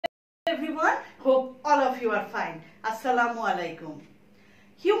all of you are fine. Assalamu alaikum.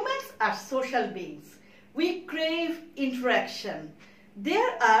 Humans are social beings. We crave interaction.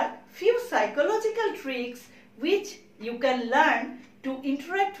 There are few psychological tricks which you can learn to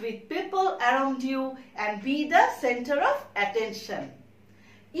interact with people around you and be the center of attention.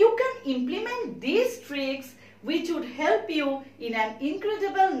 You can implement these tricks which would help you in an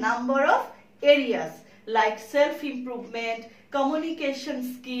incredible number of areas like self-improvement,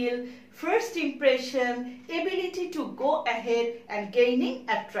 communication skill, first impression, ability to go ahead and gaining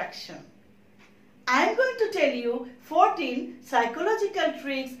attraction. I am going to tell you 14 psychological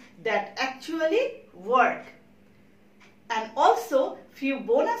tricks that actually work and also few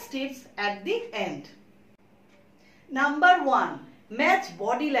bonus tips at the end. Number 1. Match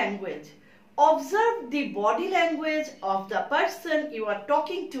body language. Observe the body language of the person you are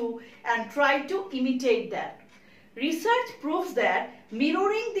talking to and try to imitate that. Research proves that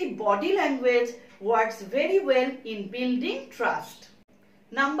mirroring the body language works very well in building trust.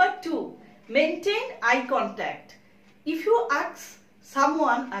 Number 2. Maintain eye contact. If you ask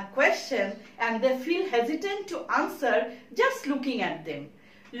someone a question and they feel hesitant to answer just looking at them,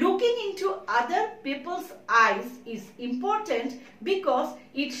 looking into other people's eyes is important because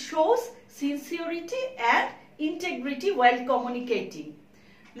it shows sincerity and integrity while communicating.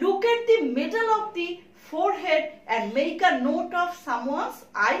 Look at the middle of the forehead and make a note of someone's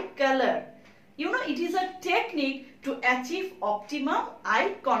eye color. You know, it is a technique to achieve optimum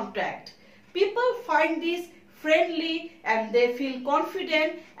eye contact. People find this friendly and they feel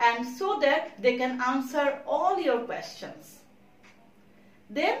confident and so that they can answer all your questions.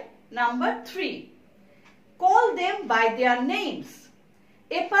 Then number 3, call them by their names.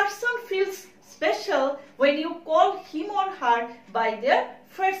 A person feels special when you call him or her by their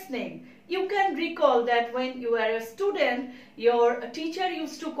first name. You can recall that when you were a student, your teacher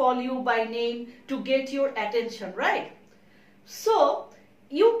used to call you by name to get your attention, right? So,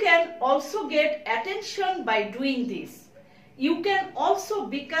 you can also get attention by doing this. You can also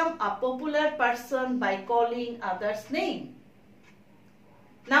become a popular person by calling others' name.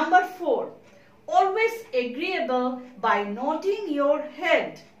 Number 4, always agreeable by nodding your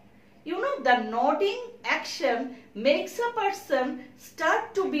head. You know, the nodding action makes a person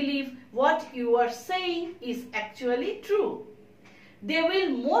start to believe what you are saying is actually true. They will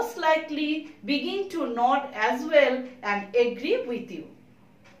most likely begin to nod as well and agree with you.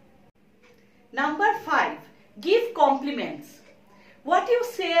 Number 5, give compliments. What you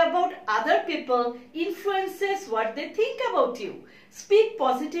say about other people influences what they think about you. Speak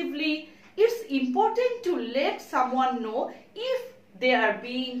positively. It's important to let someone know if they are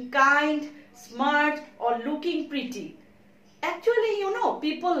being kind, smart or looking pretty. Actually, you know,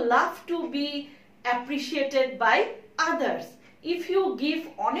 people love to be appreciated by others. If you give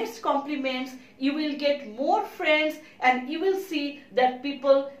honest compliments, you will get more friends and you will see that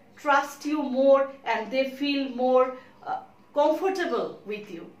people trust you more and they feel more comfortable with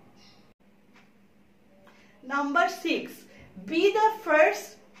you. Number 6, be the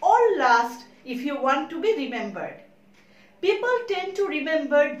first or last if you want to be remembered. People tend to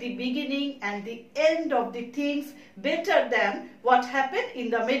remember the beginning and the end of the things better than what happened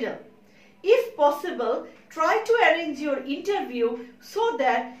in the middle. If possible, try to arrange your interview so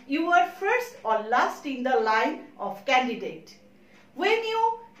that you are first or last in the line of candidate. When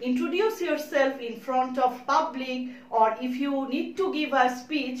you introduce yourself in front of public or if you need to give a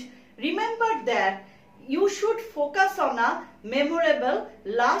speech, remember that you should focus on a memorable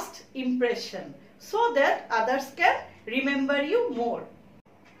last impression so that others can remember you more.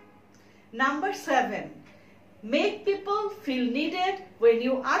 Number 7, make people feel needed when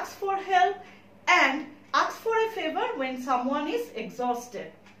you ask for help and ask for a favor when someone is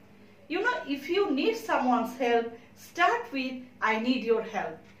exhausted. You know, if you need someone's help, start with, I need your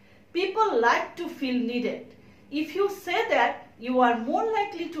help. People like to feel needed. If you say that, you are more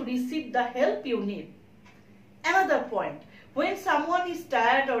likely to receive the help you need. Another point, when someone is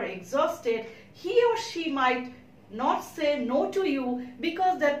tired or exhausted, he or she might not say no to you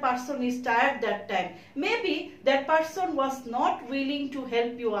because that person is tired that time. Maybe that person was not willing to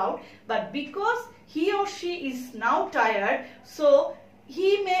help you out, but because he or she is now tired, so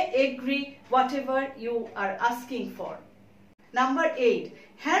he may agree whatever you are asking for. Number 8,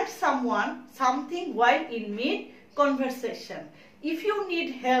 hand someone something while in mid-conversation. If you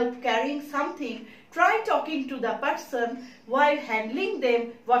need help carrying something, try talking to the person while handling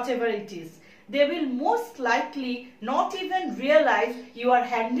them whatever it is. They will most likely not even realize you are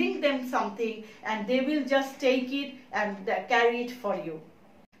handing them something and they will just take it and carry it for you.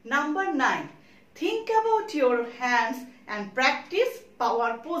 Number 9, think about your hands and practice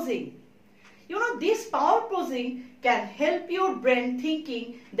power posing. This power posing can help your brain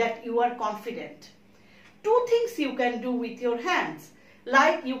thinking that you are confident. Two things you can do with your hands.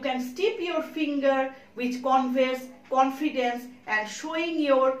 Like you can steep your finger, which conveys confidence, and showing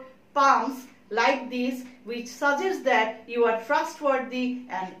your palms like this, which suggests that you are trustworthy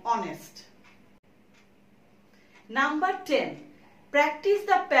and honest. Number 10. Practice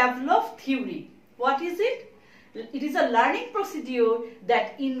the Pavlov theory. What is it? It is a learning procedure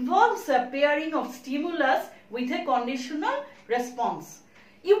that involves a pairing of stimulus with a conditional response.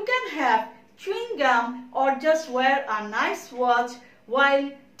 You can have chewing gum or just wear a nice watch while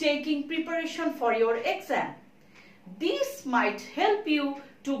taking preparation for your exam. This might help you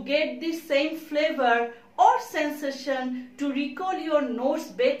to get the same flavor or sensation to recall your notes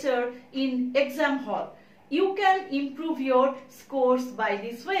better in exam hall. You can improve your scores by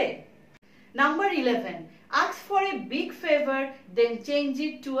this way. Number 11. Ask for a big favor, then change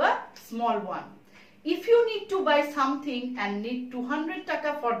it to a small one. If you need to buy something and need 200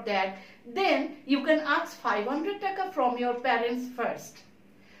 taka for that, then you can ask 500 taka from your parents first.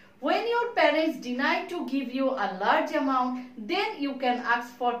 When your parents deny to give you a large amount, then you can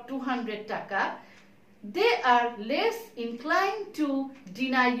ask for 200 taka. They are less inclined to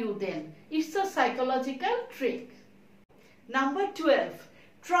deny you then. It's a psychological trick. Number 12.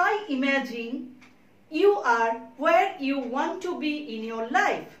 Try imagining you are where you want to be in your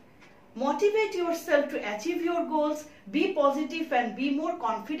life. Motivate yourself to achieve your goals, be positive and be more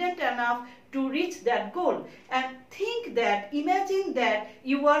confident enough to reach that goal. And imagine that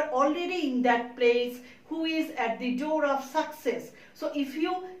you are already in that place who is at the door of success. So if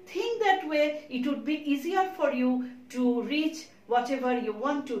you think that way, it would be easier for you to reach whatever you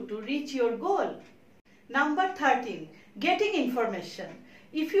want to reach your goal. Number 13. Getting information.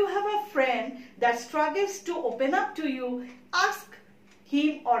 If you have a friend that struggles to open up to you, ask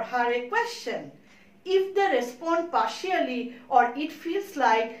him or her a question. If they respond partially or it feels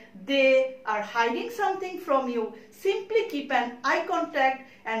like they are hiding something from you, simply keep an eye contact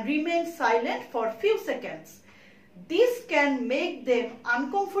and remain silent for a few seconds. This can make them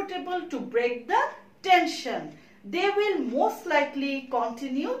uncomfortable to break the tension. They will most likely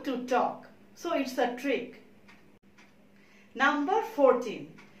continue to talk. So it's a trick. Number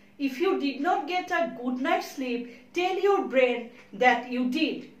 14. If you did not get a good night's sleep, tell your brain that you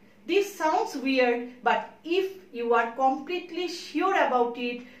did. This sounds weird, but if you are completely sure about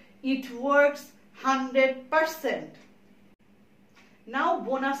it, it works 100%. Now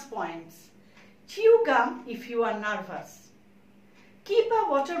bonus points. Chew gum if you are nervous. Keep a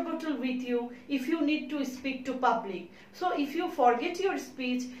water bottle with you if you need to speak to public. So if you forget your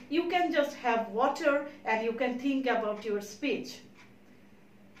speech, you can just have water and you can think about your speech.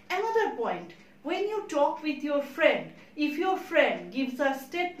 Another point, when you talk with your friend, if your friend gives a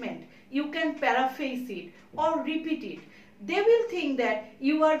statement, you can paraphrase it or repeat it. They will think that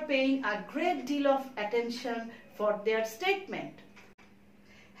you are paying a great deal of attention for their statement.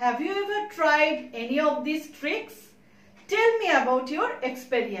 Have you ever tried any of these tricks? Tell me about your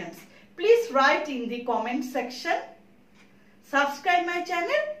experience. Please write in the comment section. Subscribe my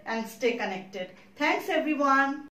channel and stay connected. Thanks everyone.